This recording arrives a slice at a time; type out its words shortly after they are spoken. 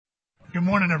Good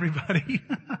morning, everybody.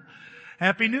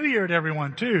 Happy New Year to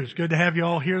everyone, too. It's good to have you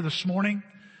all here this morning.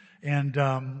 And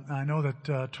I know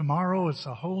that tomorrow is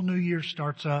a whole new year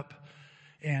starts up.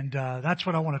 And that's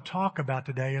what I want to talk about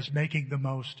today, is making the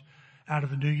most out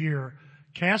of the new year.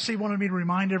 Cassie wanted me to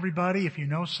remind everybody, if you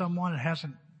know someone that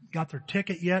hasn't got their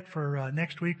ticket yet for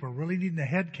next week, we're really needing a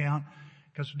head count,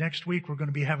 because next week we're going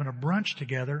to be having a brunch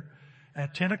together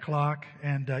at 10 o'clock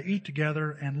and eat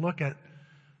together and look at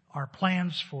our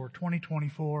plans for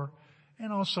 2024,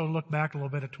 and also look back a little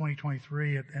bit at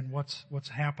 2023 and what's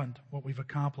happened, what we've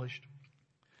accomplished.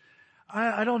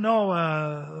 I don't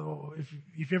know if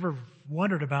you've ever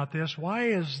wondered about this.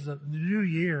 Why is the new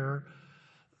year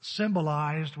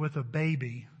symbolized with a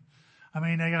baby? I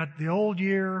mean, they got the old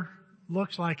year,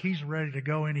 looks like he's ready to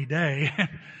go any day,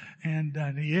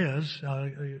 and he is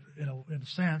in a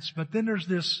sense. But then there's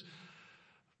this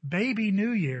baby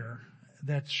new year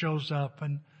that shows up,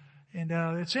 and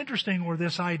it's interesting where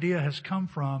this idea has come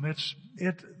from.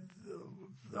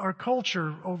 Our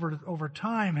culture over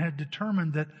time had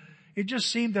determined that it just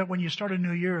seemed that when you start a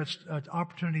new year, it's an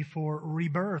opportunity for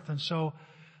rebirth. And so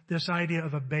this idea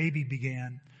of a baby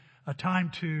began, a time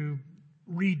to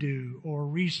redo or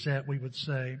reset, we would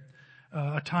say,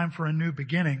 a time for a new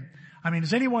beginning. I mean,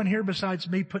 is anyone here besides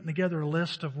me putting together a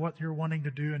list of what you're wanting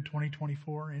to do in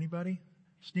 2024? Anybody?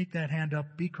 Sneak that hand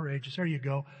up. Be courageous. There you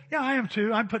go. Yeah, I am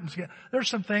too. I'm putting together. There's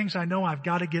some things I know I've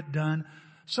got to get done.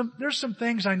 There's some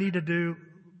things I need to do,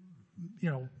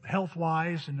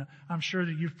 health-wise, and I'm sure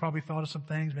that you've probably thought of some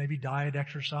things, maybe diet,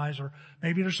 exercise, or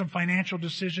maybe there's some financial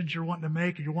decisions you're wanting to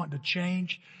make or you're wanting to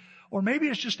change. Or maybe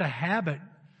it's just a habit.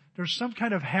 There's some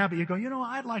kind of habit. You go,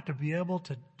 I'd like to be able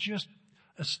to just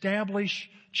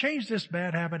change this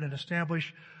bad habit and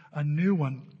establish a new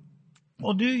one.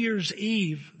 Well, New Year's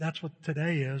Eve, that's what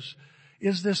today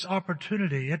is this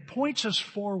opportunity. It points us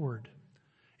forward.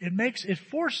 It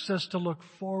forces us to look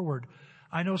forward.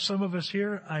 I know some of us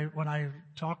here, when I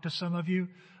talk to some of you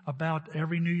about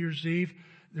every New Year's Eve,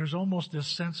 there's almost this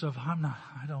sense of, I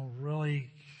don't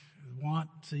really want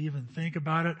to even think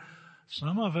about it.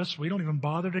 Some of us, we don't even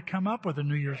bother to come up with a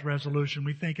New Year's resolution.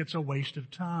 We think it's a waste of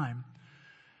time.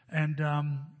 And,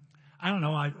 I don't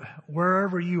know,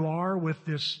 wherever you are with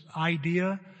this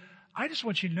idea, I just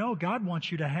want you to know God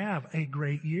wants you to have a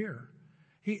great year.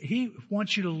 He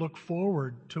wants you to look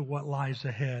forward to what lies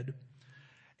ahead.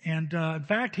 And in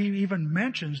fact, he even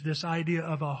mentions this idea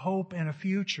of a hope and a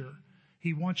future.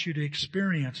 He wants you to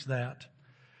experience that.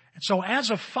 And so as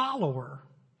a follower,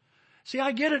 see,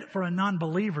 I get it for a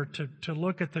non-believer to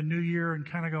look at the new year and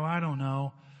kind of go, I don't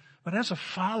know. But as a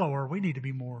follower, we need to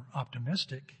be more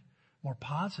optimistic, more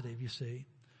positive, you see.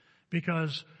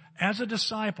 Because as a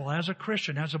disciple, as a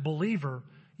Christian, as a believer,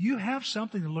 you have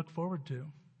something to look forward to.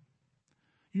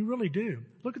 You really do.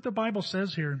 Look at the Bible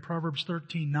says here in Proverbs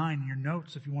 13:9 in your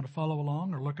notes if you want to follow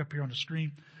along, or look up here on the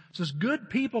screen. It says, good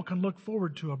people can look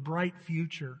forward to a bright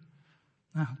future.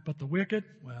 But the wicked,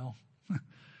 well,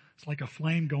 it's like a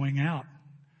flame going out.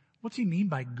 What's he mean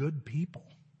by good people?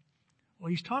 Well,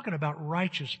 he's talking about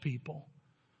righteous people.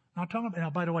 Now,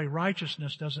 by the way,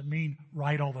 righteousness doesn't mean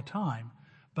right all the time,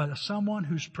 but someone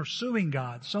who's pursuing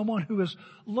God, someone who is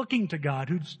looking to God,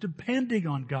 who's depending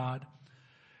on God,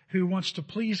 who wants to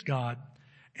please God.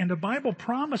 And the Bible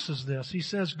promises this. He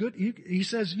says,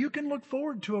 you can look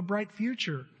forward to a bright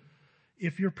future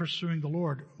if you're pursuing the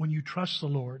Lord, when you trust the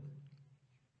Lord.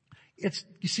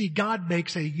 You see, God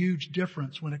makes a huge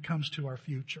difference when it comes to our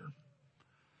future.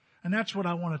 And that's what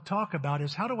I want to talk about,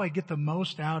 is how do I get the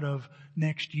most out of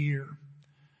next year?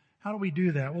 How do we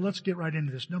do that? Well, let's get right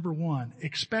into this. Number one,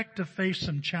 expect to face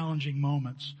some challenging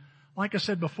moments. Like I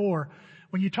said before,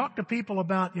 when you talk to people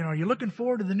about, are you looking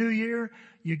forward to the new year?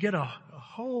 You get a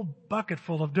whole bucket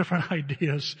full of different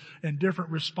ideas and different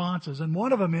responses. And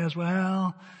one of them is,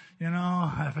 well,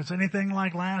 if it's anything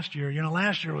like last year,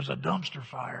 last year was a dumpster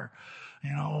fire.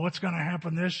 What's going to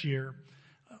happen this year?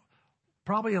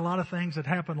 Probably a lot of things that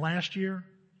happened last year,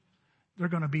 they're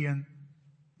going to be in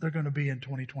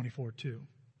 2024 too.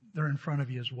 They're in front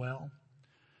of you as well.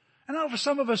 And I know for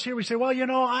some of us here, we say, well,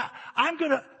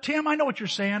 Tim, I know what you're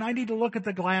saying. I need to look at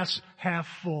the glass half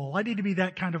full. I need to be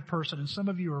that kind of person. And some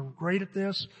of you are great at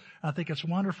this. I think it's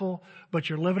wonderful, but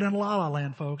you're living in la-la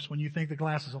land, folks, when you think the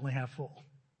glass is only half full.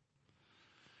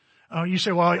 You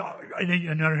say, well,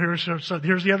 here's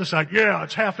the other side. Yeah,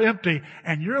 it's half empty.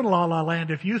 And you're in la-la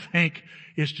land if you think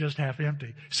it's just half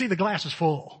empty. See, the glass is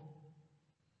full.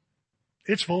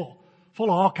 It's full of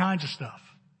all kinds of stuff.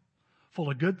 Full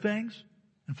of good things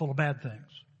and full of bad things.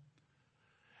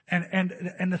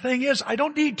 And the thing is, I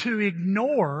don't need to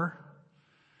ignore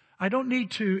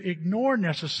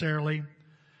necessarily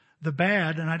the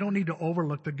bad and I don't need to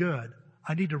overlook the good.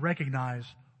 I need to recognize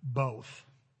both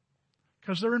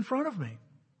because they're in front of me.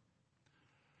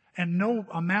 And no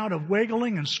amount of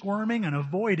wiggling and squirming and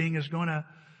avoiding is going to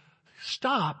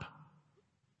stop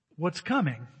what's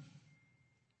coming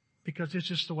because it's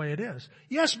just the way it is.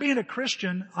 Yes, being a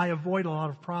Christian, I avoid a lot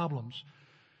of problems.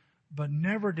 But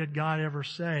never did God ever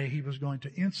say He was going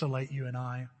to insulate you and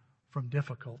I from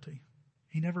difficulty.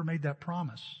 He never made that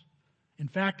promise. In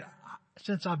fact,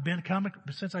 since I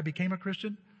became a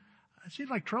Christian, it seems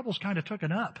like trouble's kind of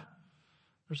taken up.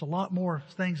 There's a lot more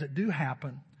things that do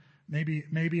happen. Maybe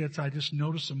it's I just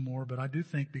notice them more, but I do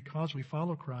think because we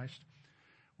follow Christ,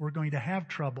 we're going to have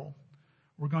trouble.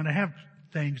 We're going to have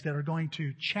things that are going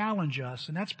to challenge us.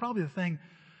 And that's probably the thing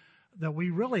that we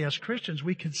really, as Christians,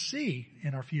 we can see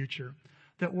in our future.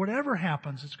 That whatever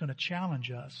happens, it's going to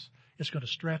challenge us. It's going to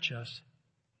stretch us.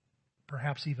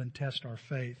 Perhaps even test our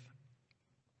faith.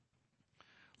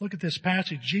 Look at this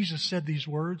passage. Jesus said these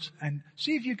words, and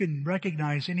see if you can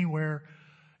recognize anywhere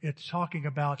it's talking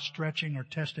about stretching or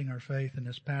testing our faith in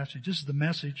this passage. This is the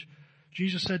message.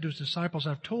 Jesus said to His disciples,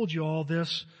 I've told you all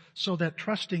this so that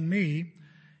trusting me,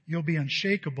 you'll be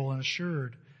unshakable and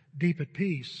assured, deep at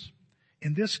peace.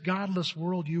 In this godless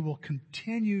world, you will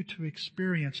continue to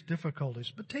experience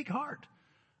difficulties, but take heart.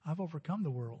 I've overcome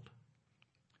the world.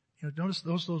 Notice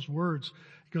those words.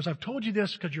 He goes, I've told you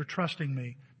this because you're trusting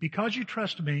me. Because you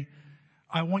trust me,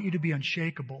 I want you to be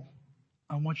unshakable.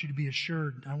 I want you to be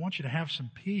assured. I want you to have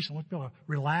some peace. I want you to be able to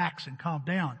relax and calm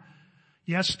down.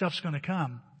 Yes, stuff's going to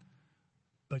come.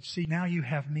 But see, now you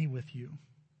have me with you.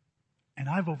 And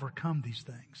I've overcome these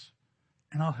things.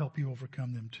 And I'll help you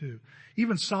overcome them too.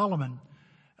 Even Solomon,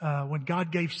 when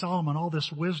God gave Solomon all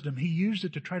this wisdom, he used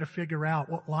it to try to figure out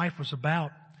what life was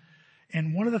about.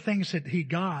 And one of the things that he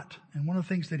got, and one of the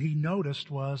things that he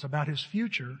noticed was about his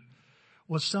future,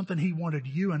 was something he wanted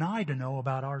you and I to know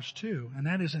about ours too. And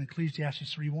that is in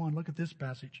Ecclesiastes 3:1. Look at this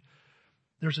passage.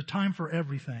 There's a time for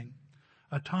everything.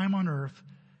 A time on earth,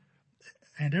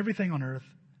 and everything on earth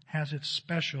has its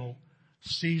special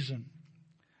season.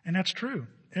 And that's true.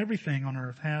 Everything on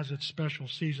earth has its special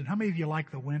season. How many of you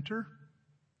like the winter?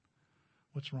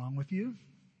 What's wrong with you?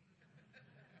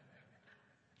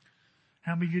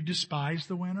 How many of you despise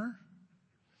the winter?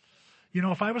 You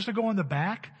know, if I was to go in the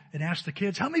back and ask the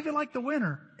kids, how many of you like the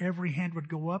winter? Every hand would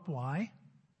go up. Why?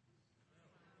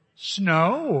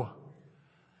 Snow.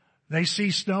 They see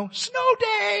snow. Snow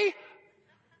day!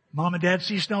 Mom and Dad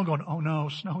see snow going, oh no,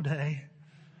 snow day.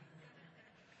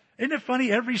 Isn't it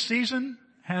funny? Every season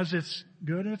has its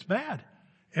good and its bad.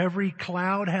 Every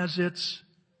cloud has its,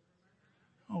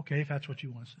 okay, if that's what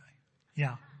you want to say.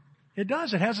 Yeah. It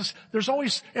does. It has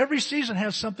every season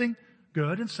has something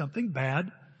good and something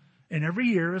bad. And every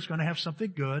year is going to have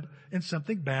something good and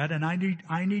something bad. And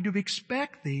I need to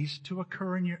expect these to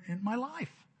occur in my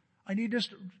life. I need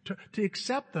to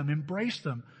accept them, embrace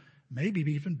them, maybe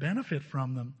even benefit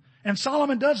from them. And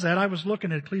Solomon does that. I was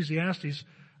looking at Ecclesiastes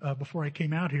before I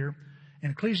came out here.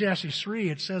 In Ecclesiastes 3,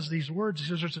 it says these words. He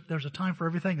says there's a time for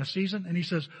everything, a season. And he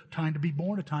says, time to be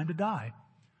born, a time to die.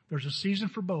 There's a season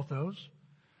for both those.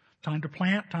 Time to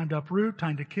plant, time to uproot,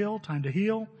 time to kill, time to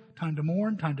heal, time to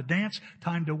mourn, time to dance,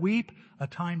 time to weep, a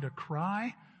time to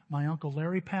cry. My Uncle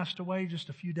Larry passed away just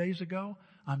a few days ago.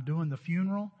 I'm doing the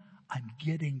funeral. I'm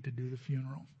getting to do the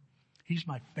funeral. He's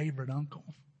my favorite uncle.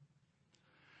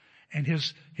 And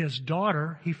his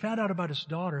daughter, he found out about his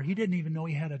daughter. He didn't even know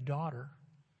he had a daughter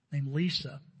named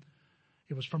Lisa.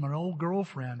 It was from an old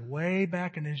girlfriend way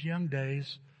back in his young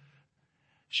days.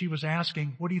 She was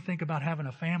asking, what do you think about having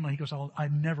a family? He goes, I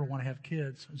never want to have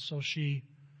kids. And so she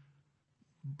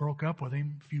broke up with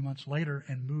him a few months later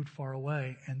and moved far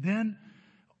away. And then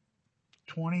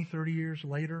 20, 30 years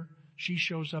later, she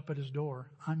shows up at his door.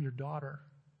 I'm your daughter.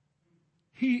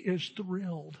 He is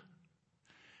thrilled.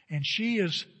 And she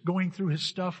is going through his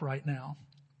stuff right now.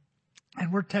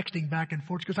 And we're texting back and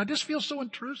forth because I just feel so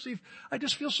intrusive. I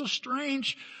just feel so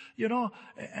strange. You know,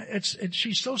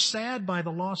 she's so sad by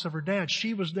the loss of her dad.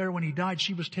 She was there when he died.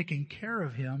 She was taking care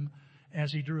of him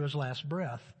as he drew his last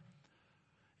breath.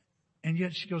 And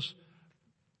yet she goes,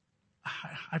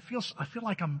 I feel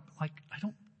like I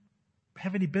don't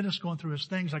have any business going through his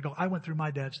things. I go, I went through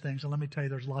my dad's things, and let me tell you,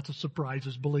 there's lots of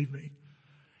surprises, believe me.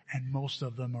 And most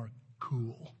of them are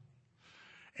cool.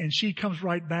 And she comes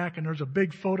right back, and there's a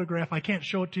big photograph. I can't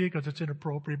show it to you because it's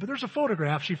inappropriate, but there's a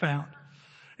photograph she found.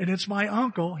 And it's my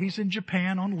uncle. He's in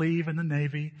Japan on leave in the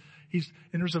Navy.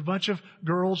 And there's a bunch of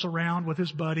girls around with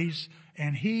his buddies,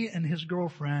 and he and his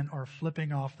girlfriend are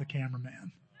flipping off the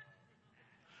cameraman.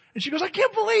 And she goes, I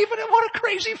can't believe it. What a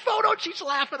crazy photo. And she's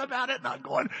laughing about it, and I'm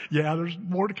going, yeah, there's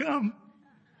more to come.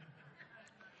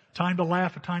 Time to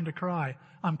laugh, a time to cry.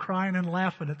 I'm crying and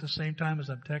laughing at the same time as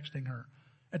I'm texting her.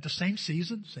 At the same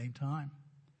season, same time.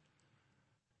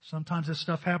 Sometimes this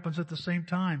stuff happens at the same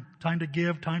time. Time to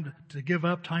give, time to give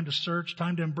up, time to search,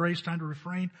 time to embrace, time to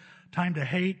refrain, time to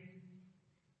hate.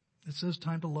 It says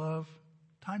time to love,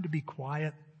 time to be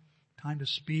quiet, time to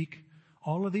speak.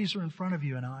 All of these are in front of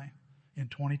you and I in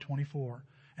 2024.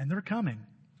 And they're coming.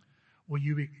 Are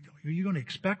you going to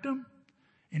expect them?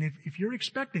 And if you're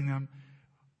expecting them,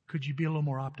 could you be a little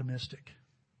more optimistic?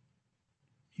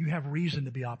 You have reason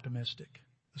to be optimistic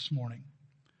this morning.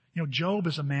 You know, Job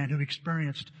is a man who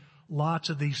experienced lots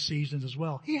of these seasons as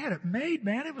well. He had it made,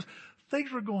 man.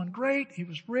 Things were going great. He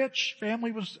was rich.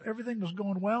 Everything was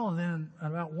going well. And then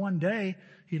about one day,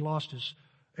 he lost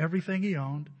everything he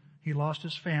owned. He lost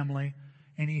his family.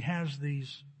 And he has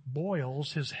these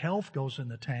boils. His health goes in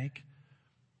the tank.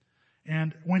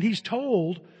 And when he is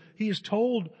told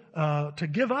to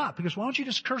give up. Because why don't you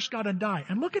just curse God and die?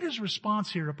 And look at his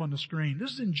response here up on the screen.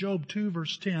 This is in Job 2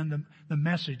 verse 10. The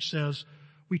message says,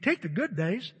 we take the good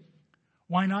days.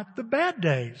 Why not the bad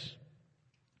days?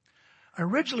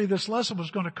 Originally this lesson was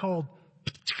going to call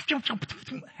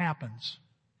happens.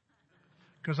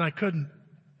 Because I couldn't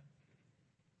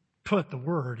put the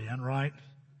word in, right?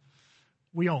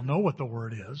 We all know what the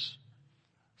word is.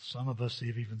 Some of us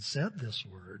have even said this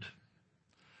word.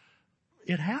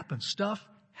 It happens. Stuff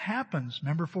happens.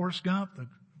 Remember Forrest Gump, the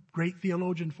great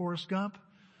theologian Forrest Gump?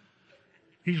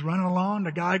 He's running along.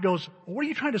 The guy goes, what are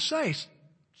you trying to say?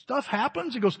 Stuff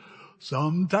happens? He goes,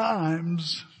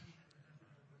 sometimes.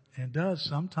 And it does.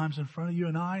 Sometimes in front of you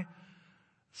and I,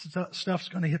 stuff's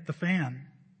going to hit the fan.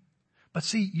 But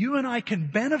see, you and I can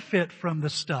benefit from the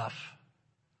stuff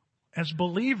as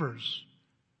believers.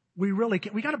 We really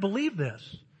can. We got to believe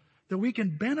this, that we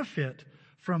can benefit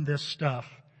from this stuff.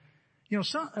 You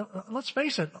know, let's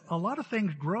face it, a lot of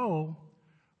things grow.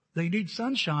 They need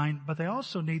sunshine, but they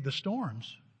also need the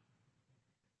storms.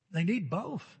 They need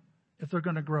both if they're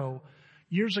going to grow.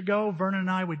 Years ago, Vernon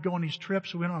and I would go on these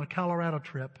trips. We went on a Colorado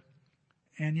trip.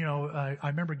 And, you know, I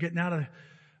remember getting out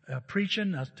of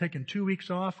preaching. I was taking 2 weeks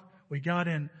off. We got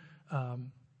in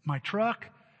my truck.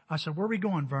 I said, where are we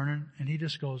going, Vernon? And he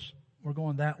just goes, we're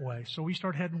going that way. So we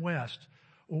start heading west.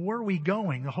 Well, where are we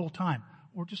going the whole time?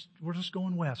 We're just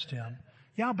going west, Tim.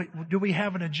 Yeah, but do we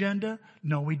have an agenda?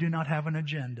 No, we do not have an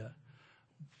agenda.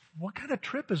 What kind of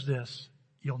trip is this?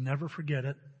 You'll never forget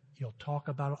it. You'll talk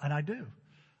about it. And I do.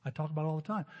 I talk about it all the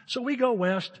time. So we go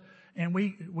west and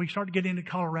we start to get into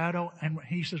Colorado and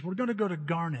he says, we're going to go to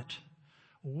Garnet.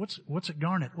 Well, what's at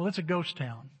Garnet? Well, it's a ghost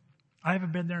town. I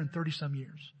haven't been there in 30 some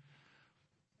years.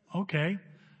 Okay.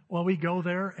 Well, we go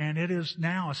there and it is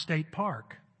now a state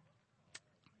park.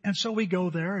 And so we go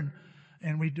there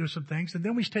and we do some things. And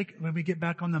then when we get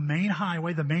back on the main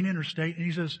highway, the main interstate, and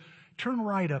he says, turn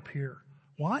right up here.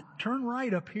 What? Turn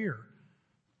right up here.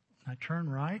 I turn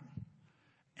right,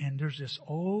 and there's this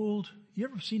you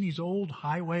ever seen these old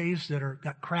highways that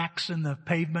got cracks in the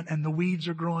pavement and the weeds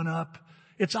are growing up?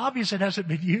 It's obvious it hasn't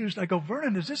been used. I go,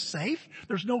 Vernon, is this safe?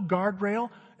 There's no guardrail.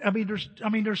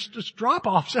 There's just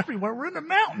drop-offs everywhere. We're in the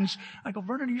mountains. I go,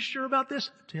 Vernon, are you sure about this?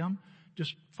 Tim,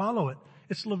 just follow it.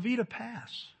 It's Levita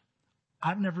Pass.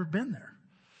 I've never been there.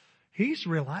 He's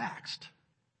relaxed.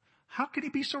 How can he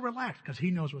be so relaxed? Because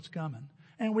he knows what's coming.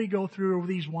 And we go through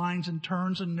these winds and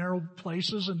turns and narrow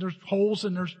places and there's holes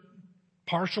and there's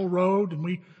partial road and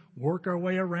we work our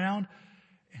way around.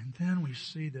 And then we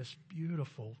see this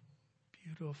beautiful,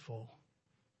 beautiful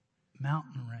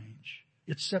mountain range.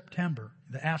 It's September.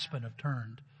 The aspen have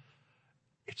turned.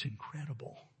 It's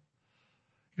incredible.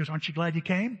 He goes, aren't you glad you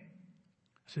came?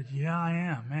 I said, yeah, I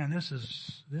am. Man, this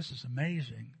is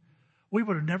amazing. We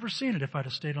would have never seen it if I'd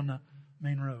have stayed on the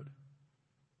main road.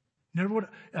 Never would.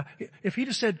 If he'd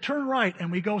have said, turn right,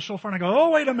 and we go so far, and I go, oh,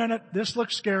 wait a minute, this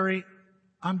looks scary.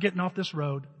 I'm getting off this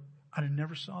road. I'd have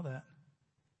never saw that.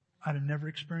 I'd have never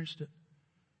experienced it.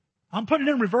 I'm putting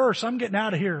it in reverse. I'm getting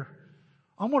out of here.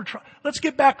 I'm going to try. Let's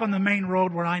get back on the main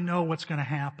road where I know what's going to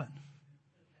happen.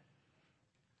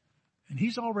 And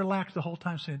he's all relaxed the whole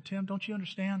time saying, Tim, don't you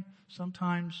understand?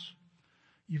 Sometimes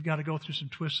you've got to go through some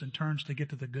twists and turns to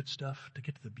get to the good stuff, to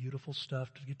get to the beautiful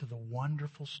stuff, to get to the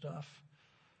wonderful stuff.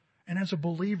 And as a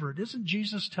believer, isn't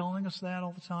Jesus telling us that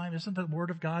all the time? Isn't the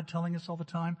Word of God telling us all the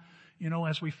time? You know,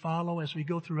 as we follow, as we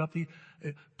go through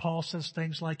Paul says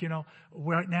things like, you know,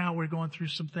 right now we're going through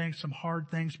some things, some hard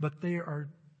things, but they are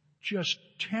just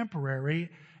temporary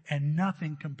and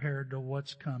nothing compared to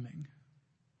what's coming.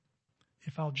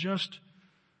 If I'll just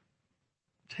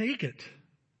take it.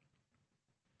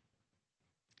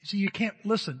 See, you can't,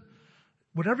 listen,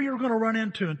 whatever you're going to run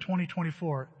into in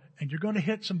 2024, and you're going to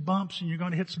hit some bumps and you're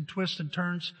going to hit some twists and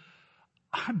turns,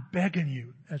 I'm begging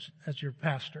you as your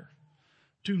pastor,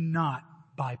 do not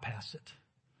bypass it.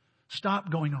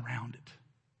 Stop going around it.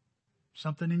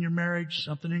 Something in your marriage,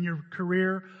 something in your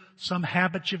career, some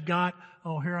habit you've got.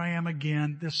 Oh, here I am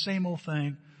again, this same old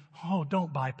thing. Oh,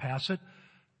 don't bypass it.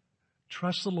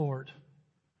 Trust the Lord.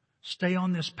 Stay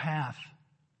on this path.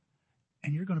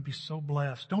 And you're going to be so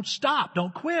blessed. Don't stop.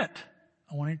 Don't quit.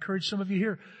 I want to encourage some of you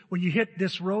here. When you hit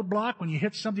this roadblock, when you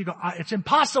hit something, you go, it's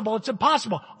impossible. It's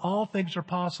impossible. All things are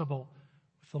possible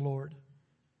with the Lord.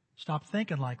 Stop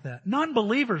thinking like that.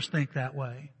 Non-believers think that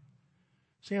way.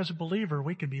 See, as a believer,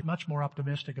 we can be much more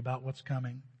optimistic about what's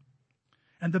coming.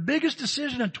 And the biggest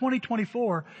decision in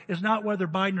 2024 is not whether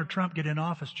Biden or Trump get in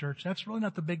office, church. That's really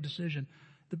not the big decision.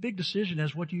 The big decision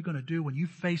is what are you going to do when you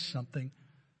face something.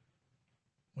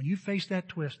 When you face that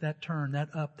twist, that turn, that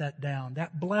up, that down,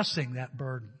 that blessing, that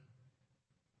burden.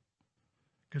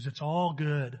 Because it's all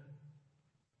good.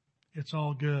 It's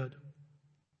all good.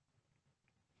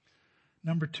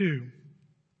 Number 2,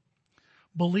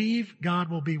 believe God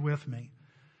will be with me.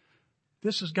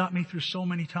 This has got me through so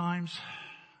many times.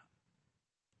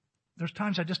 There's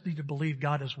times I just need to believe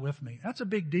God is with me. That's a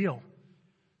big deal.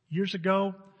 Years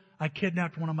ago, I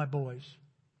kidnapped one of my boys.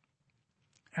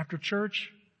 After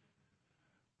church,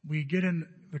 we get in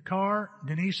the car,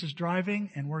 Denise is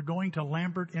driving, and we're going to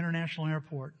Lambert International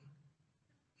Airport.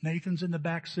 Nathan's in the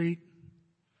back seat.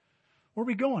 Where are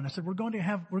we going? I said, we're going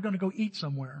to go eat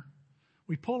somewhere.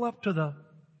 We pull up to the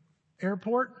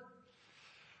airport,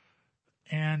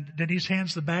 and Denise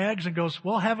hands the bags and goes,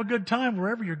 well, have a good time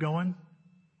wherever you're going.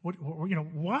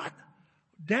 What?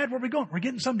 Dad, where are we going? We're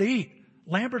getting something to eat.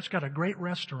 Lambert's got a great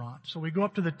restaurant. So we go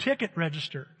up to the ticket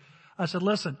register. I said,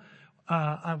 listen,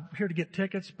 I'm here to get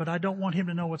tickets, but I don't want him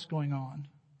to know what's going on.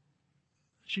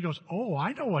 She goes, oh,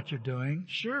 I know what you're doing.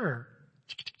 Sure.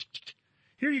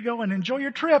 Here you go and enjoy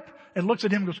your trip. And looks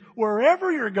at him and goes,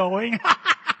 wherever you're going.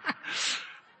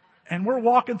 And we're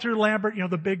walking through Lambert,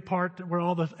 the big part where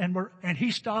and he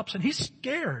stops and he's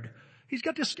scared. He's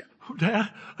got this, oh, Dad,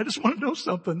 I just want to know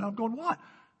something. I'm going, what?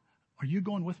 Are you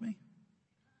going with me?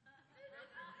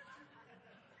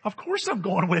 Of course I'm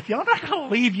going with you. I'm not going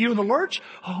to leave you in the lurch.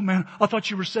 Oh man, I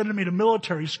thought you were sending me to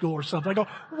military school or something. I go,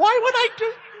 why would I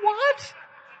do, what?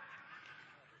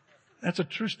 That's a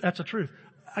truth.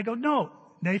 I go, no,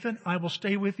 Nathan, I will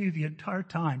stay with you the entire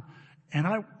time.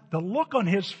 And the look on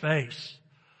his face,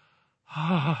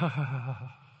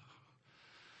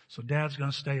 so Dad's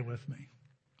going to stay with me.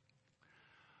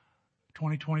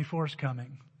 2024 is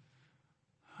coming.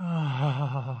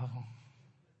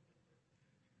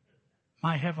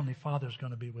 My Heavenly Father is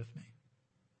going to be with me.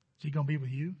 Is He going to be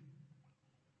with you?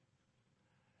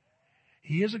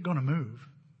 He isn't going to move.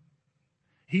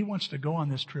 He wants to go on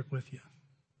this trip with you.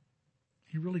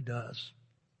 He really does.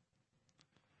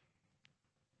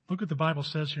 Look what the Bible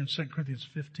says here in 2 Corinthians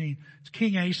 15. It's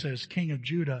King Asa is king of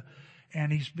Judah,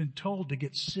 and he's been told to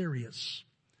get serious.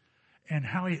 And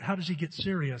how does he get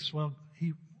serious? Well,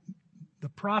 the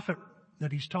prophet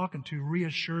that he's talking to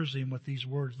reassures him with these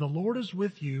words. The Lord is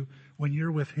with you when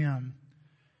you're with Him.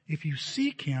 If you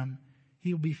seek Him,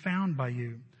 He'll be found by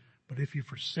you. But if you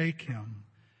forsake Him,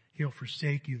 He'll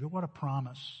forsake you. What a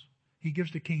promise He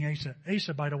gives to King Asa.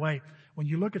 Asa, by the way, when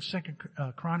you look at 2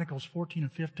 Chronicles 14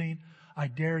 and 15, I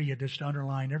dare you just to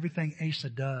underline everything Asa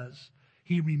does.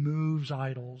 He removes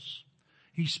idols.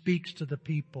 He speaks to the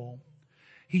people.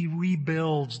 He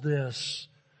rebuilds this.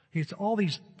 It's all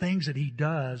these things that he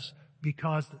does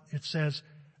because it says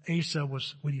Asa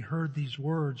was, when he heard these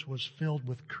words, was filled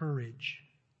with courage.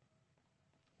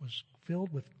 Was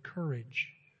filled with courage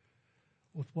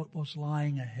with what was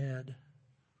lying ahead.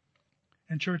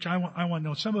 And church, I want to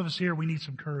know, some of us here, we need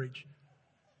some courage.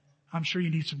 I'm sure you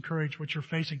need some courage what you're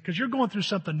facing because you're going through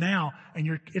something now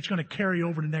and it's going to carry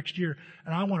over to next year.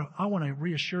 And I want to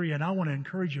reassure you and I want to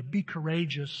encourage you, be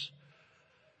courageous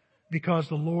because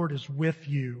the Lord is with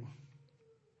you.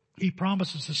 He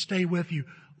promises to stay with you.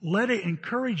 Let it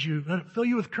encourage you. Let it fill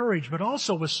you with courage, but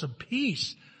also with some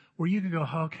peace where you can go,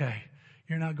 okay,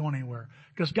 you're not going anywhere.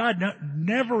 Because God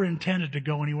never intended to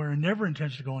go anywhere and never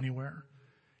intends to go anywhere.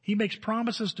 He makes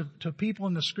promises to people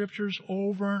in the scriptures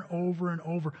over and over and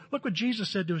over. Look what Jesus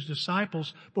said to His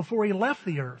disciples before He left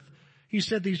the earth. He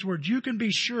said these words, you can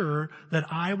be sure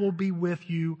that I will be with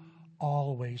you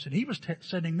always. And He was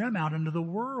sending them out into the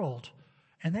world.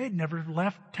 And they had never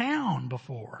left town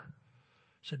before.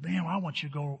 He said, man, I want you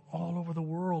to go all over the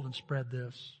world and spread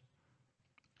this.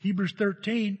 Hebrews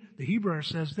 13, the Hebrew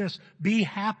says this, be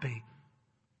happy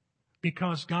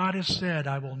because God has said,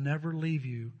 I will never leave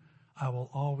you. I will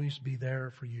always be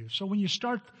there for you. So when you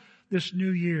start this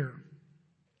new year,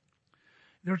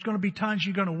 There's going to be times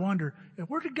you're going to wonder,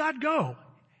 where did God go?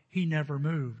 He never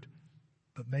moved.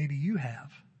 But maybe you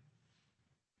have.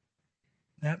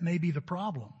 That may be the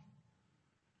problem.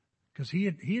 Because he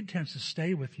intends to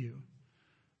stay with you.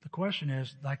 The question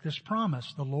is, like this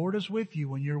promise, the Lord is with you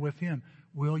when you're with Him.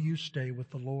 Will you stay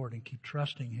with the Lord and keep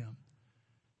trusting Him?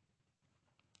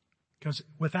 Because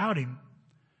without Him,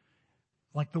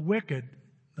 like the wicked,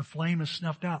 the flame is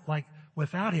snuffed out. Like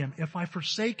without Him, if I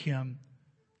forsake Him,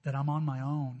 then I'm on my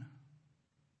own.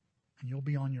 And you'll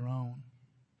be on your own.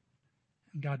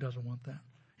 And God doesn't want that.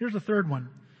 Here's the third one.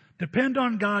 Depend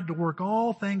on God to work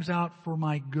all things out for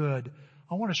my good.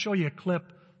 I want to show you a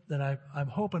clip that I'm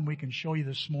hoping we can show you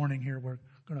this morning here. We're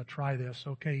going to try this.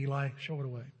 Okay, Eli, show it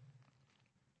away.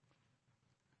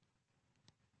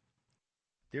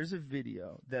 There's a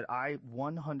video that I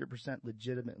 100%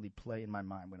 legitimately play in my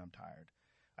mind when I'm tired.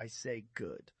 I say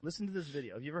good. Listen to this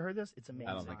video. Have you ever heard this? It's amazing.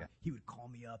 I don't think He would call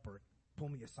me up or pull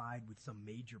me aside with some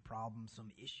major problem,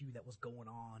 some issue that was going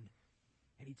on.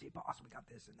 And he'd say, boss, we got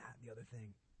this and that and the other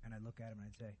thing. And I'd look at him and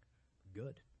I'd say,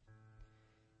 good.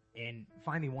 And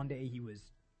finally one day he was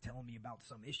telling me about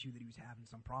some issue that he was having,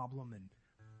 some problem. And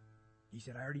he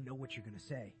said, I already know what you're going to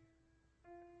say.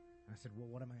 And I said, well,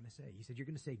 what am I going to say? He said, you're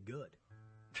going to say good.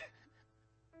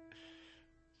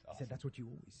 He said, that's what you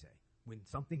always say. When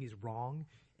something is wrong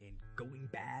and going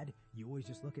bad, you always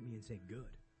just look at me and say, good.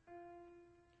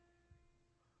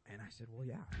 And I said, well,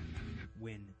 yeah.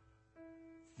 When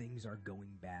things are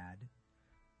going bad,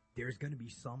 there's going to be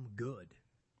some good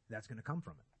that's going to come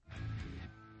from it.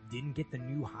 Didn't get the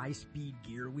new high-speed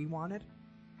gear we wanted?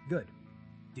 Good.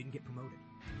 Didn't get promoted?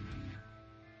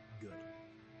 Good.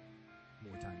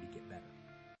 More time to get better.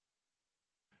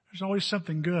 There's always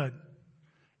something good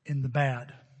in the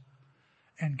bad.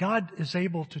 And God is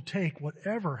able to take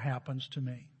whatever happens to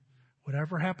me,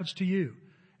 whatever happens to you,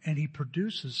 and He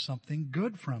produces something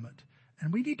good from it.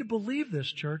 And we need to believe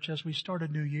this, church, as we start a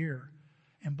new year,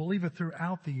 and believe it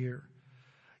throughout the year.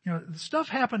 You know, stuff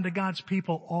happened to God's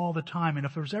people all the time. And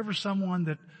if there's ever someone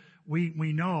that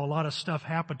we know a lot of stuff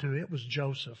happened to, it was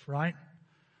Joseph, right?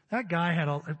 That guy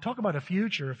talk about a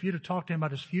future. If you'd have talked to him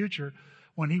about his future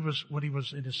when he was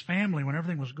in his family, when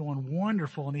everything was going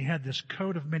wonderful and he had this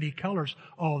coat of many colors,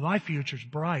 oh, my future's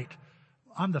bright.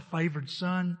 I'm the favored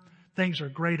son. Things are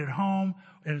great at home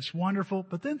and it's wonderful.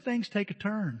 But then things take a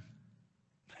turn.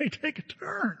 They take a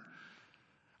turn.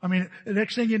 I mean, the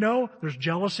next thing you know, there's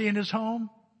jealousy in his home.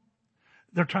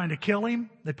 They're trying to kill him.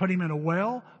 They put him in a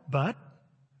well, but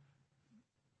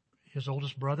his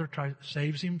oldest brother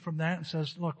saves him from that and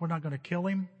says, look, we're not going to kill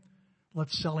him.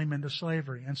 Let's sell him into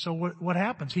slavery. And so what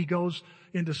happens? He goes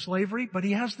into slavery, but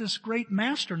he has this great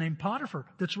master named Potiphar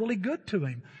that's really good to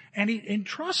him. And he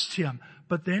entrusts him.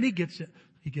 But then he gets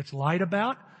lied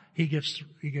about. He gets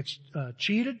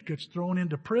cheated, gets thrown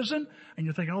into prison, and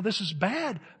you're thinking, oh, this is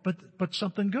bad, but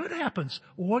something good happens.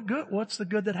 Well, what good? What's the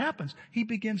good that happens? He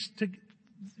begins to,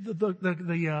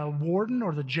 the warden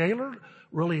or the jailer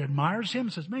really admires him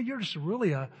and says, man, you're just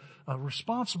really a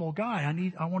responsible guy.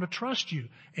 I want to trust you.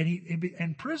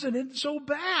 And prison isn't so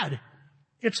bad.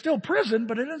 It's still prison,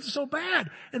 but it isn't so bad.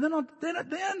 And then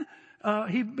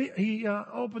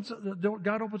opens the door.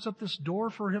 God opens up this door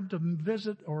for him to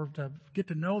visit or to get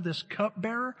to know this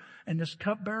cupbearer, and this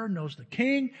cupbearer knows the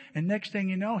king. And next thing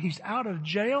you know, he's out of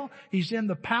jail. He's in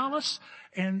the palace,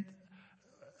 and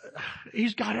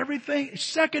he's got everything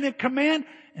second in command.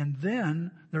 And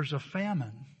then there's a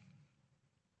famine,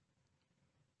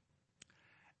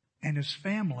 and his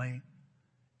family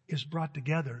is brought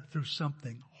together through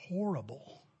something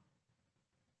horrible.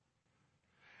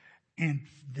 And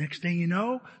next thing you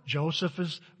know, Joseph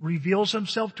reveals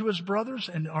himself to his brothers.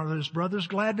 And are his brothers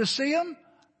glad to see him?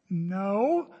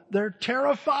 No, they're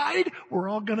terrified. We're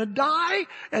all going to die.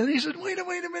 And he said, wait a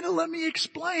minute, let me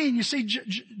explain. You see,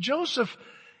 Joseph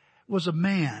was a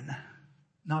man,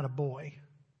 not a boy.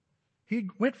 He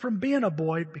went from being a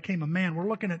boy, became a man. We're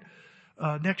looking at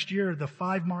next year, the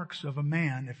 5 marks of a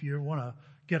man. If you want to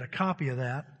get a copy of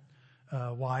that,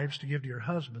 wives, to give to your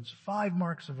husbands, 5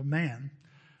 marks of a man.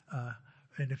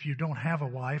 And if you don't have a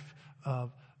wife,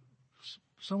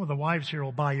 some of the wives here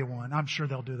will buy you one. I'm sure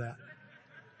they'll do that.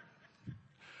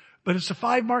 But it's the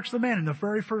 5 marks of the man. And the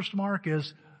very first mark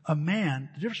is a man.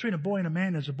 The difference between a boy and a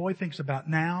man is a boy thinks about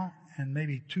now and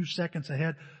maybe 2 seconds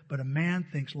ahead, but a man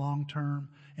thinks long term.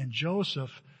 And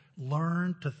Joseph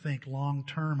learned to think long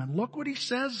term. And look what he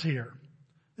says here.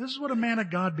 This is what a man of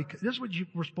God, this is what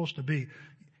we're supposed to be.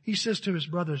 He says to his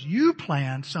brothers, you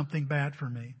planned something bad for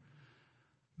me,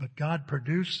 but God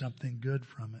produced something good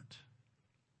from it.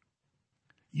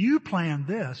 You planned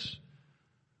this,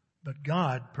 but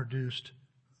God produced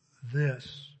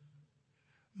this.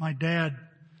 My dad,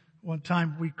 one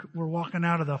time we were walking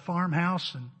out of the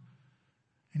farmhouse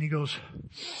and he goes,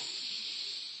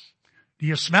 "Do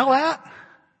you smell that?"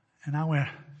 And I went,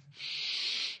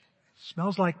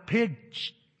 "Smells like pig."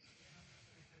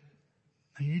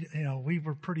 We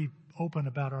were pretty open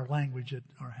about our language at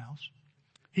our house.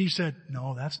 He said,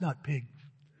 "No, that's not pig.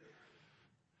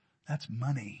 That's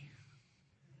money."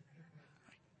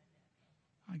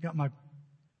 I got my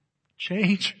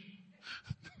change.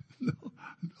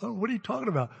 No, what are you talking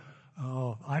about?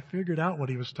 Oh, I figured out what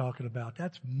he was talking about.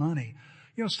 That's money.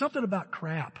 Something about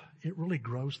crap. It really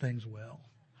grows things well.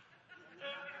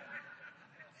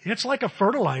 It's like a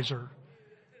fertilizer.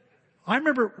 I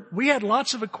remember we had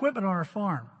lots of equipment on our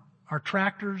farm. Our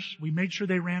tractors, we made sure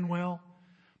they ran well.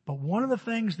 But one of the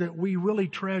things that we really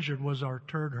treasured was our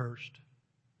turd hearse.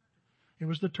 It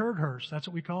was the turd hearse. That's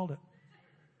what we called it.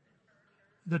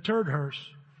 The turd hearse.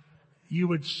 You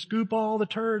would scoop all the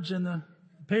turds in the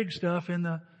pig stuff and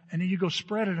then you go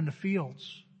spread it in the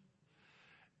fields.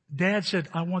 Dad said,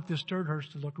 "I want this turd hearse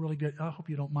to look really good." I hope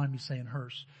you don't mind me saying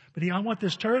hearse. But I want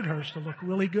this turd hearse to look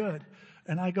really good.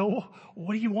 And I go, "Well,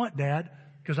 what do you want, Dad?"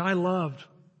 Because I loved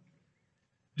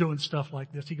doing stuff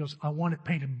like this. He goes, "I want it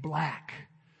painted black,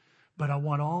 but I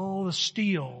want all the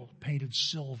steel painted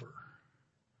silver."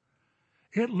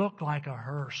 It looked like a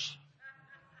hearse.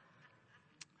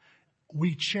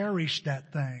 We cherished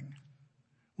that thing.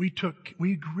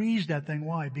 We greased that thing.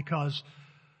 Why? Because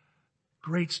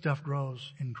great stuff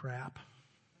grows in crap.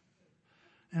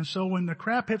 And so when the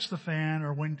crap hits the fan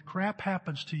or when crap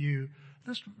happens to you,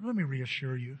 let me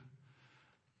reassure you.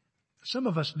 Some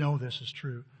of us know this is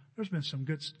true. There's been some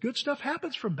good stuff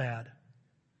happens from bad.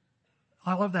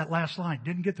 I love that last line.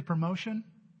 Didn't get the promotion?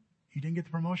 You didn't get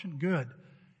the promotion? Good.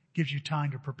 Gives you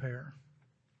time to prepare.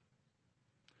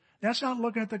 That's not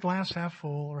looking at the glass half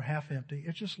full or half empty.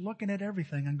 It's just looking at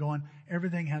everything and going,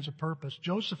 everything has a purpose.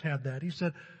 Joseph had that. He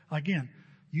said, again,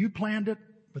 you planned it,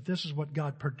 but this is what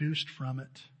God produced from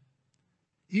it.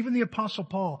 Even the Apostle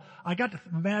Paul, I got to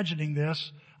imagining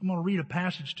this. I'm going to read a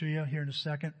passage to you here in a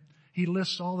second. He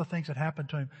lists all the things that happened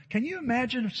to him. Can you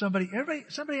imagine if somebody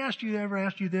ever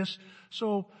asked you this?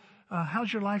 So,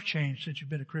 how's your life changed since you've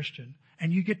been a Christian?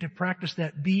 And you get to practice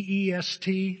that BEST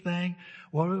thing,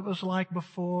 what it was like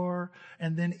before,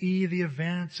 and then E, the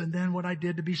events, and then what I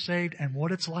did to be saved, and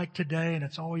what it's like today, and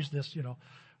it's always this,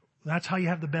 that's how you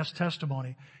have the best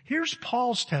testimony. Here's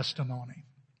Paul's testimony.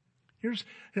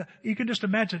 You can just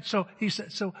imagine. So he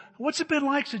said, "So what's it been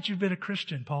like since you've been a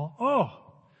Christian, Paul?"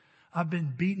 "Oh, I've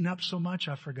been beaten up so much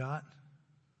I forgot.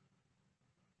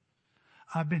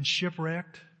 I've been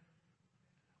shipwrecked.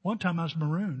 One time I was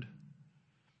marooned.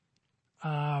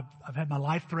 I've had my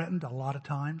life threatened a lot of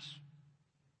times."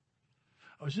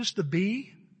 Oh, is this the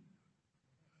B?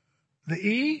 The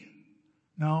E?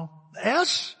 No. The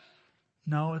S?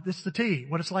 No, this is the T.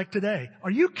 What it's like today. Are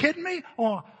you kidding me?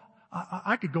 Oh,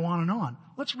 I could go on and on.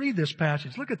 Let's read this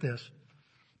passage. Look at this.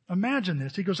 Imagine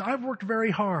this. He goes, "I've worked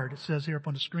very hard," it says here up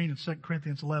on the screen in 2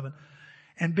 Corinthians 11,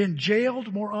 "and been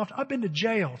jailed more often." I've been to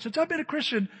jail. Since I've been a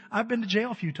Christian, I've been to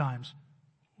jail a few times.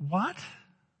 What?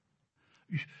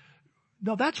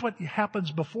 No, that's what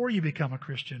happens before you become a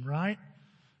Christian, right?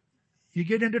 You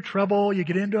get into trouble, you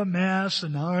get into a mess,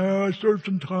 and I served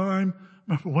some time.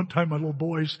 Remember one time my little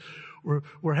boys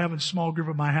were having a small group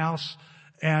at my house,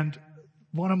 and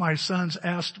one of my sons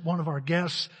asked one of our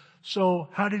guests, "So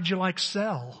how did you like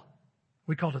cell?"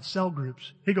 We called it cell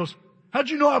groups. He goes, "How'd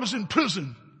you know I was in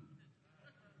prison?"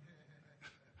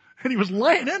 And he was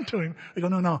laying into him. I go,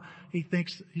 no. He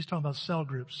thinks he's talking about cell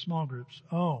groups, small groups.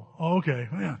 Oh, okay.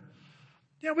 Yeah.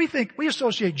 Yeah, we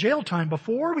associate jail time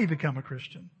before we become a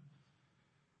Christian.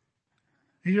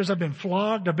 He goes, "I've been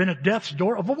flogged. I've been at death's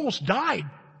door. I've almost died.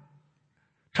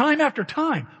 Time after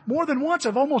time. More than once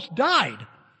I've almost died."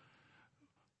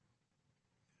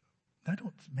 That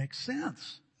don't make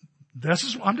sense.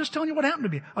 I'm just telling you what happened to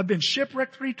me. I've been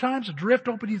shipwrecked 3 times, adrift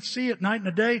open at sea at night and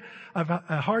a day. I've had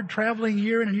a hard traveling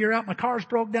year in and year out. My car's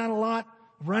broke down a lot.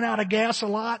 I've run out of gas a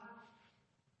lot.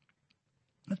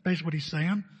 That's basically what he's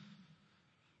saying.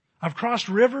 I've crossed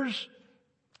rivers,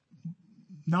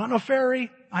 not in a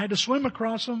ferry. I had to swim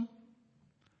across them.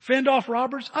 Fend off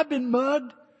robbers. I've been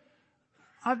mugged.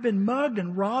 I've been mugged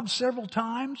and robbed several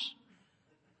times.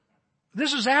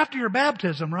 This is after your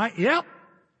baptism, right? Yep.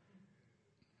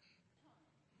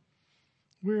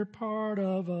 We're part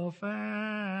of a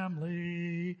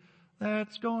family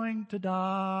that's going to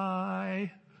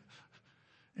die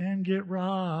and get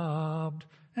robbed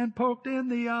and poked in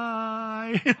the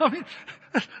eye.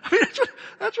 That's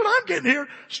what I'm getting here.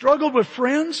 Struggled with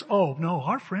friends. Oh no,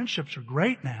 our friendships are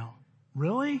great now.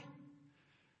 Really?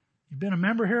 You've been a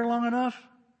member here long enough?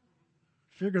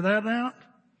 Figure that out.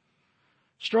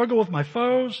 Struggle with my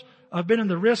foes. I've been in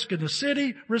the risk in the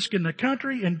city, risk in the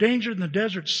country, endangered in the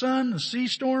desert sun, the sea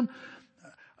storm,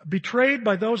 betrayed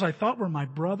by those I thought were my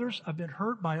brothers. I've been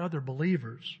hurt by other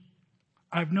believers.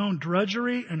 I've known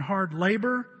drudgery and hard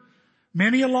labor.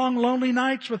 Many a long lonely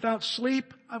nights without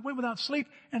sleep. I've went without sleep,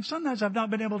 and sometimes I've not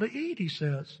been able to eat, he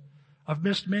says. I've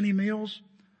missed many meals.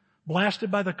 Blasted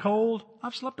by the cold.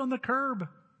 I've slept on the curb.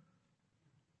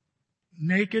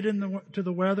 Naked to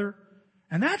the weather.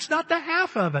 And that's not the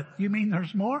half of it. You mean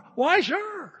there's more? Why,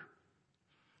 sure.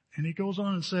 And he goes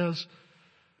on and says,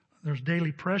 there's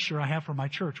daily pressure I have for my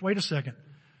church. Wait a second.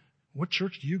 What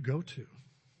church do you go to?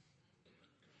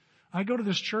 I go to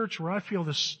this church where I feel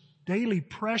this daily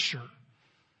pressure.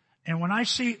 And when I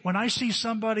see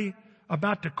somebody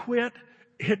about to quit,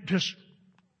 it just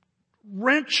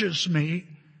wrenches me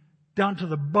down to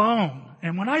the bone.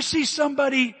 And when I see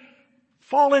somebody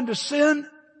fall into sin,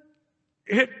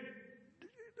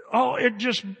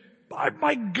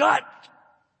 my gut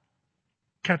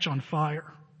catch on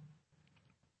fire.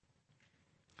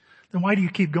 Then why do you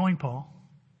keep going, Paul?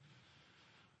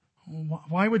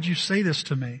 Why would you say this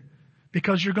to me?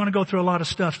 Because you're going to go through a lot of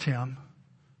stuff, Tim.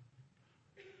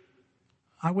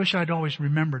 I wish I'd always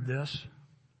remembered this.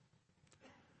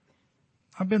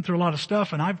 I've been through a lot of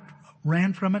stuff and I've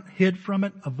ran from it, hid from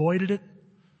it, avoided it,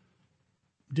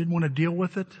 didn't want to deal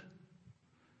with it.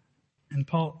 And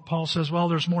Paul says, well,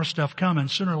 there's more stuff coming.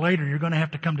 Sooner or later, you're going to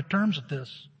have to come to terms with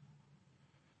this.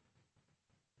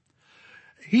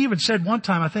 He even said one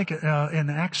time, I think in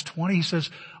Acts 20, he says,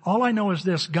 all I know is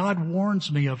this, God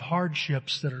warns me of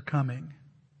hardships that are coming.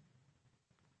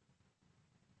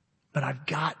 But I've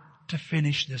got to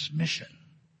finish this mission.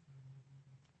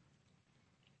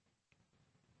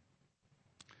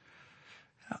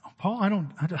 Paul,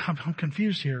 I'm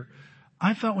confused here.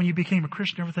 I thought when you became a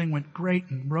Christian, everything went great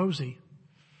and rosy.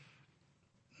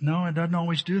 No, it doesn't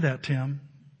always do that, Tim.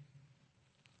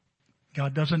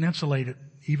 God doesn't insulate it.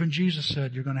 Even Jesus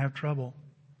said you're going to have trouble.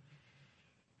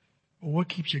 Well, what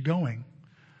keeps you going?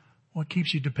 What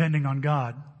keeps you depending on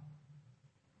God?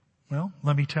 Well,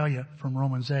 let me tell you from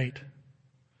Romans 8. It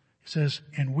says,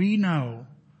 and we know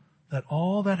that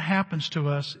all that happens to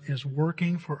us is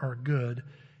working for our good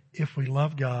if we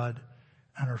love God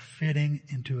and are fitting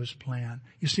into His plan.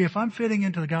 You see, if I'm fitting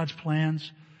into God's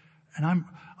plans and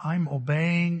I'm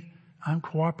obeying, I'm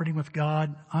cooperating with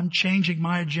God, I'm changing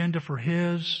my agenda for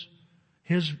His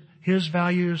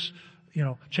values,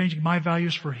 changing my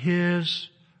values for His,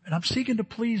 and I'm seeking to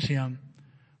please Him,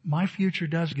 my future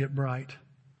does get bright.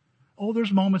 Oh,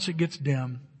 there's moments it gets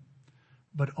dim,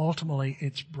 but ultimately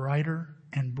it's brighter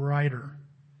and brighter.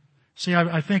 See,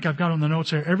 I think I've got on the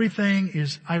notes there,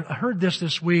 I heard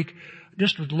this week,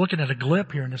 just was looking at a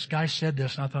clip here, and this guy said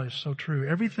this, and I thought it was so true.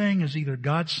 Everything is either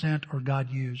God sent or God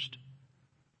used.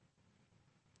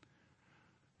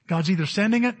 God's either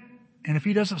sending it, and if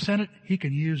He doesn't send it, He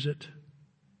can use it.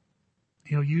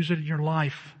 He'll use it in your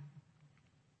life.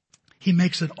 He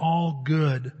makes it all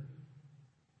good.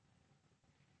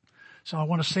 So I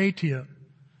want to say to you,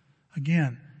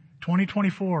 again,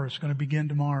 2024 is going to begin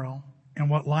tomorrow. And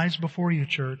what lies before you,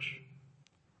 church,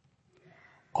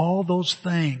 all those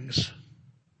things,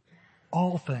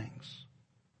 all things.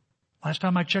 Last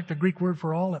time I checked the Greek word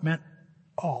for all, it meant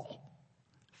all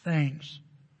things.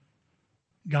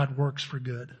 God works for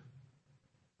good.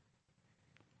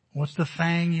 What's the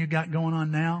thing you got going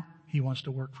on now? He wants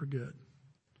to work for good.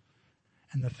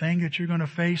 And the thing that you're going to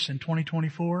face in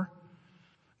 2024,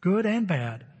 good and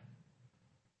bad,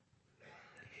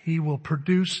 He will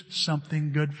produce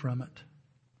something good from it.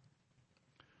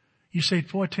 You say,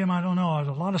 boy, Tim, I don't know.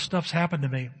 A lot of stuff's happened to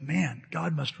me. Man,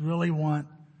 God must really want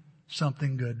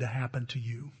something good to happen to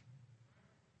you.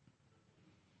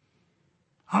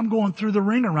 I'm going through the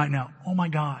ringer right now. Oh my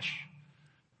gosh.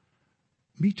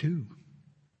 Me too.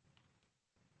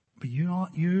 But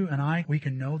you and I, we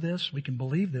can know this. We can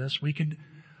believe this. We can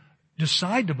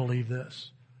decide to believe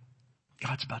this.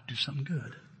 God's about to do something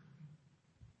good.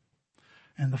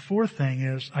 And the fourth thing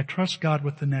is, I trust God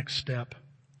with the next step.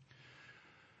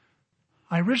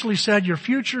 I originally said your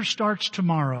future starts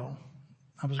tomorrow.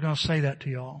 I was going to say that to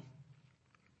y'all.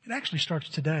 It actually starts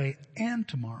today and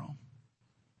tomorrow.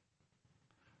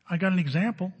 I got an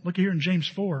example. Look here in James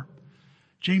 4.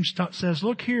 James says,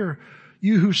 look here,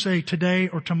 you who say today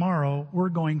or tomorrow, we're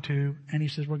going to, and he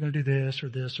says we're going to do this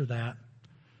or that.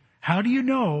 How do you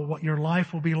know what your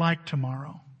life will be like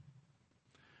tomorrow?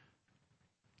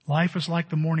 Life is like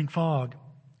the morning fog.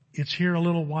 It's here a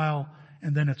little while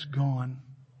and then it's gone.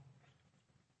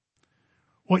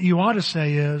 What you ought to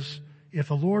say is, if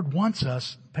the Lord wants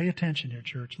us, pay attention here,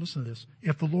 church, listen to this.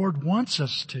 If the Lord wants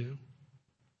us to,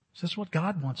 Is this what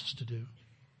God wants us to do?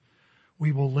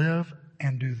 We will live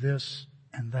and do this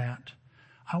and that.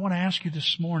 I want to ask you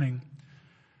this morning,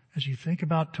 as you think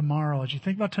about tomorrow, as you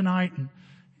think about tonight, and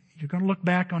you're going to look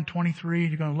back on 23,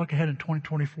 you're going to look ahead in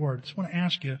 2024. I just want to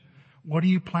ask you, what are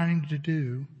you planning to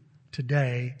do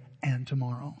today and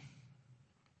tomorrow?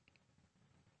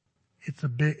 It's a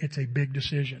big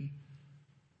decision.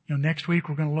 Next week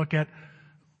we're going to look at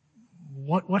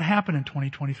what happened in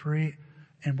 2023,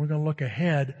 and we're going to look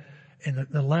ahead, and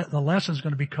the lesson is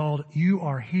going to be called, You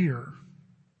Are Here.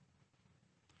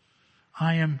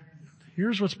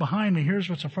 Here's what's behind me, here's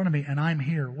what's in front of me, and I'm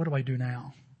here. What do I do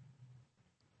now?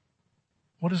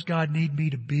 What does God need me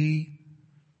to be?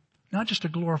 Not just to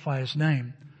glorify His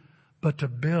name, but to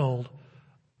build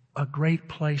a great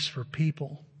place for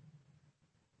people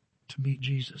to meet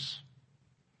Jesus.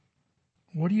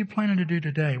 What are you planning to do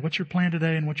today? What's your plan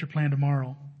today and what's your plan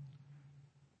tomorrow?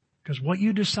 Because what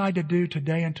you decide to do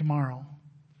today and tomorrow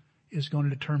is going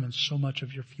to determine so much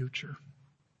of your future.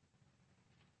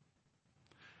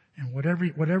 And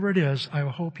whatever it is, I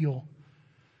want to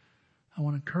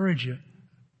encourage you,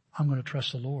 I'm going to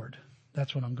trust the Lord.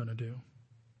 That's what I'm going to do.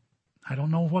 I don't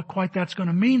know what quite that's going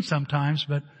to mean sometimes,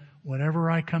 but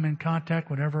whenever I come in contact,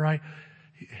 whenever I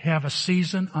have a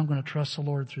season, I'm going to trust the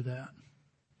Lord through that.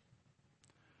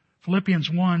 Philippians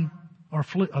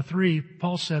 3,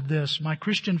 Paul said this, My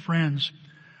Christian friends,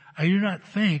 I do not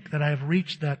think that I have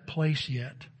reached that place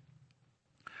yet.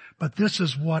 But this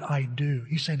is what I do.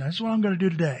 He's saying, this is what I'm going to do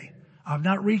today. I've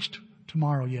not reached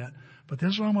tomorrow yet, but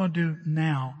this is what I'm going to do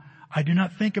now. I do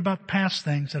not think about past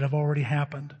things that have already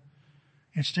happened.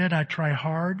 Instead, I try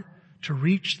hard to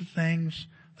reach the things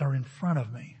that are in front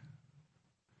of me.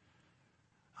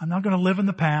 I'm not going to live in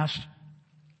the past.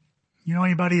 You know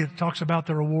anybody that talks about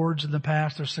their awards in the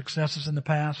past, their successes in the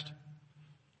past?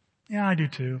 Yeah, I do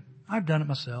too. I've done it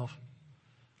myself.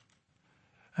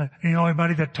 You know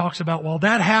anybody that talks about, well,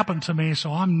 that happened to me,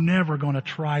 so I'm never going to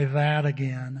try that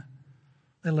again.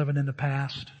 They're living in the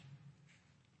past.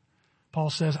 Paul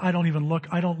says, I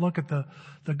don't look at the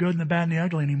good and the bad and the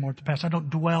ugly anymore at the past. I don't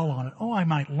dwell on it. Oh, I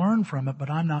might learn from it, but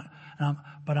I'm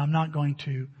not going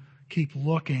to keep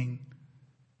looking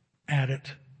at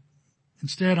it.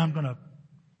 Instead, I'm going to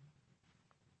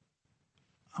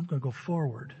go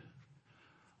forward.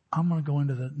 I'm going to go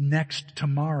into the next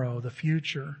tomorrow, the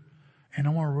future, and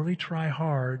I want to really try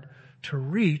hard to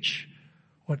reach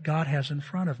what God has in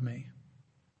front of me.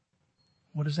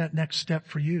 What is that next step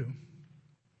for you?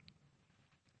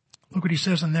 Look what he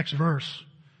says in the next verse.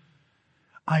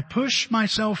 I push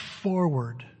myself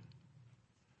forward.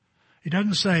 He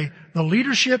doesn't say, the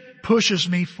leadership pushes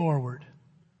me forward.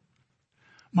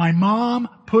 My mom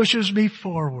pushes me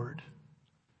forward.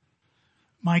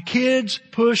 My kids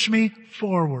push me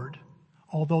forward.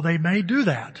 Although they may do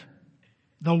that.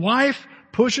 The wife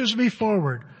pushes me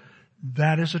forward.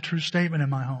 That is a true statement in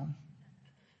my home.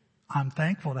 I'm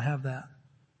thankful to have that.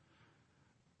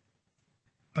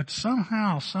 But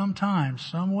somehow, sometimes,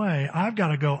 some way, I've got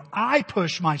to go, I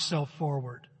push myself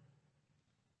forward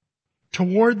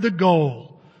toward the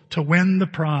goal to win the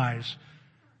prize.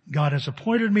 God has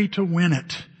appointed me to win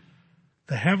it.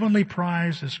 The heavenly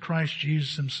prize is Christ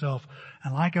Jesus Himself.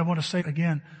 And like I want to say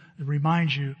again, it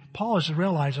reminds you, Paul is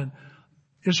realizing,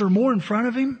 is there more in front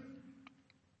of him?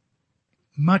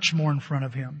 Much more in front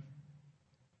of him.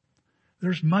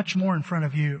 There's much more in front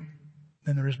of you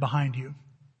than there is behind you.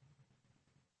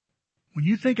 When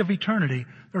you think of eternity,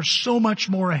 there's so much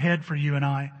more ahead for you and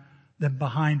I than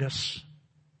behind us.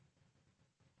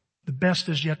 The best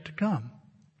is yet to come.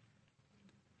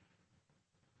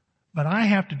 But I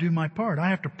have to do my part. I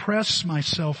have to press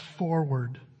myself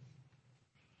forward.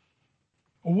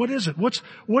 Well, what is it?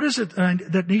 What is it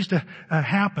that needs to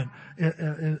happen?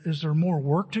 Is there more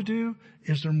work to do?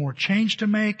 Is there more change to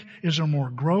make? Is there more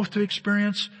growth to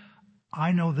experience?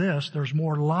 I know this, there's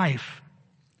more life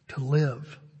to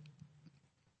live.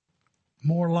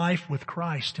 More life with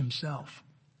Christ Himself.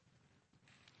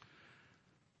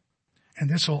 And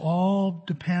this will all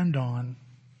depend on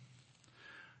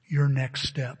your next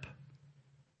step.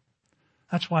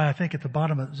 That's why I think at the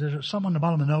bottom, there's something on the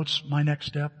bottom of the notes, my next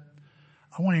step.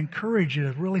 I want to encourage you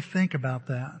to really think about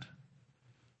that.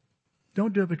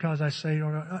 Don't do it because I say,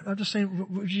 or I'll just say,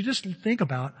 you just think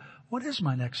about, what is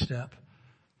my next step?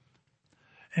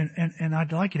 And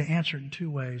I'd like you to answer it in two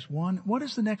ways. One, what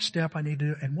is the next step I need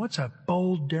to do? And what's a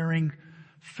bold, daring,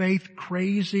 faith,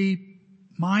 crazy,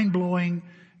 mind-blowing,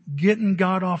 getting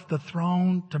God off the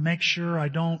throne to make sure I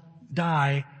don't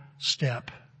die step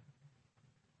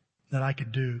that I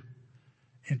could do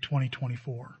in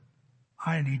 2024?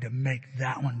 I need to make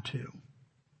that one too.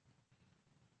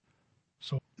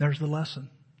 So there's the lesson.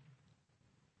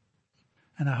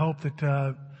 And I hope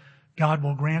that God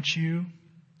will grant you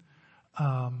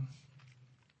an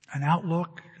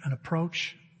outlook, an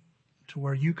approach to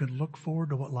where you can look forward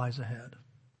to what lies ahead.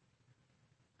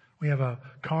 We have a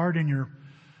card in your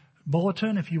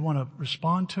bulletin if you want to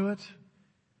respond to it.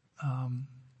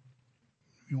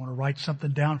 You want to write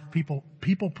something down.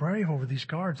 People pray over these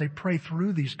cards. They pray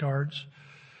through these cards.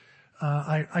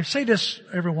 I say this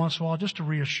every once in a while just to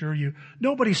reassure you.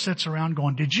 Nobody sits around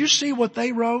going, did you see what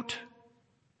they wrote?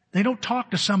 They don't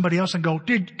talk to somebody else and go,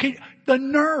 the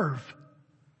nerve.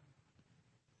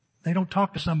 They don't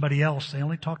talk to somebody else. They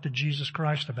only talk to Jesus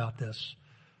Christ about this.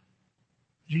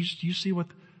 Jesus, do you see what,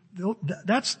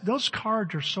 those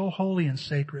cards are so holy and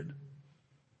sacred.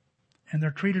 And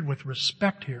they're treated with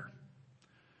respect here.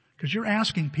 Because you're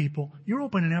asking people, you're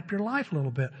opening up your life a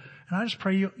little bit. And I just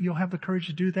pray you'll have the courage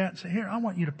to do that and say, here, I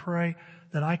want you to pray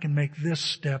that I can make this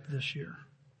step this year.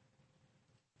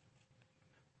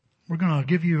 We're going to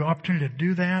give you an opportunity to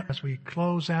do that as we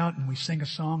close out and we sing a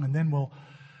song, and then we'll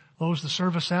close the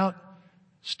service out.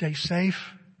 Stay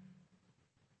safe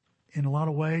in a lot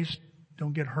of ways.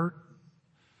 Don't get hurt.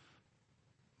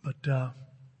 But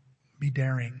be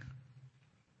daring.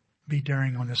 Be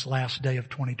daring on this last day of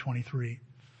 2023.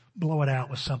 Blow it out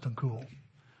with something cool.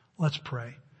 Let's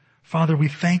pray. Father, we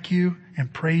thank you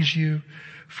and praise you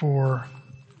for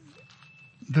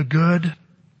the good.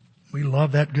 We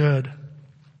love that good.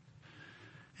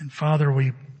 And Father,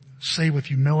 we say with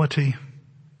humility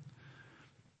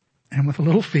and with a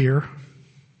little fear,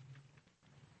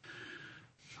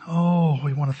 oh,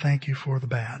 we want to thank you for the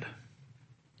bad.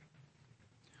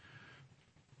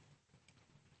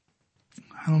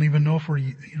 I don't even know if we're,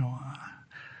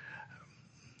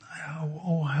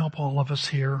 oh, help all of us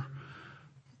here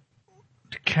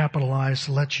to capitalize,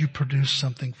 to let you produce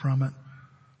something from it.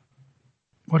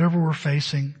 Whatever we're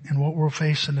facing and what we'll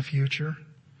face in the future,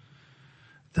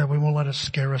 that we won't let it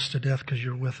scare us to death because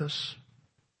you're with us.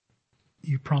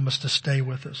 You promise to stay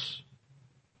with us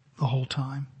the whole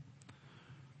time.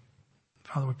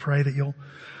 Father, we pray that you'll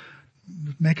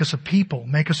make us a people,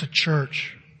 make us a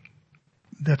church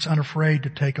that's unafraid to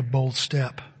take a bold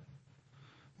step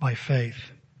by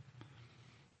faith.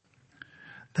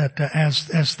 That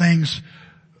as things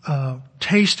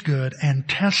taste good and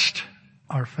test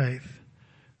our faith,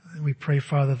 we pray,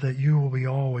 Father, that you will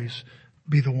always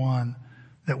be the one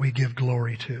that we give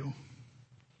glory to.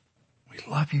 We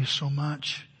love you so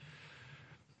much.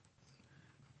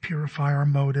 Purify our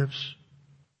motives.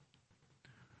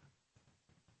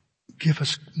 Give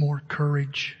us more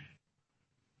courage.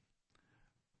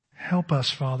 Help us,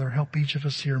 Father. Help each of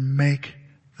us here make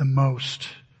the most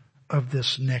of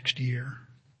this next year.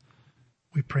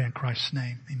 We pray in Christ's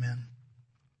name. Amen.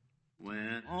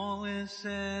 When all is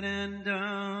said and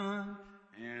done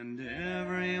and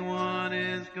everyone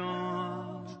is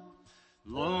gone,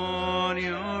 Lord,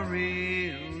 you're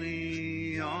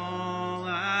really all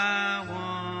I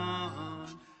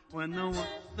want. When what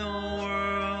the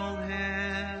world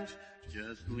has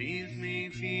just leaves me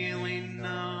feeling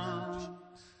numb,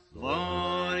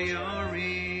 Lord, you're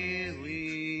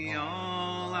really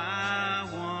all I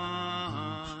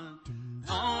want.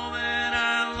 All that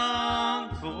I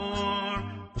long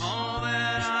for, all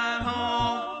that I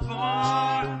hope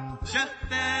for, just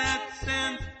that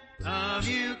sense of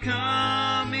you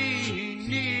coming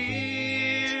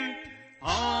near.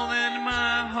 All that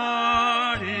my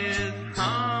heart is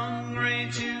hungry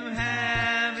to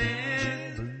have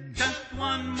is just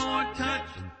one more touch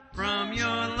from your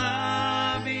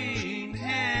loving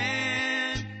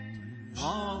hand.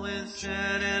 All is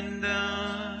said and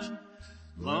done,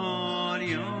 Lord,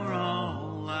 you're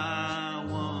all I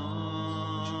want.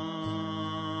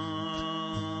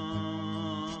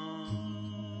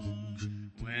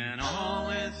 When all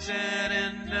is said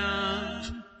and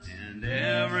done and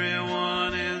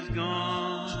everyone is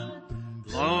gone,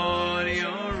 Lord,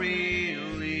 you're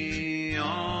really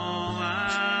all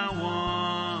I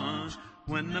want.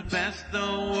 When the best the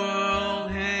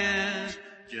world has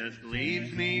just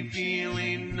leaves me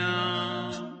feeling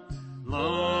numb,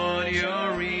 Lord,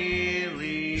 you're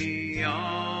really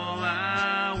all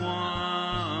I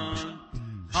want.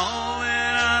 All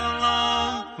that I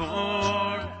long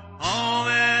for, all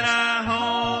that I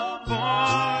hope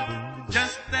for,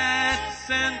 just that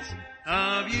sense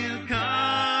of you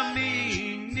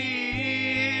coming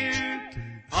near.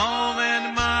 All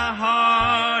that my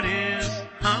heart is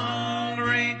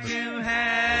hungry to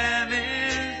have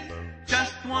is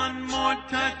just one more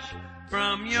touch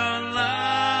from your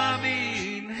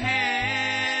loving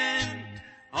hand.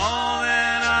 All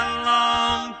that I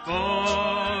long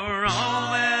for,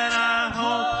 all that I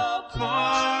hope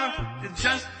for, is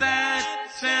just that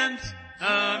sense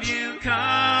of you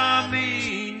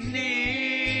coming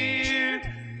near.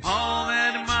 All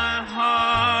that my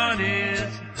heart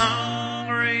is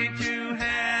hungry to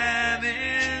have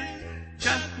is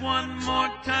just one more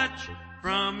touch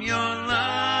from your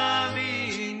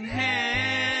loving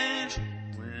hand.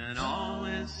 When all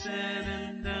is said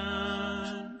and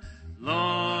done,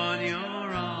 Lord,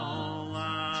 you're all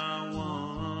I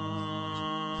want.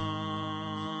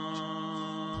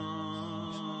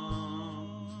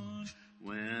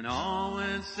 When all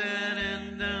is said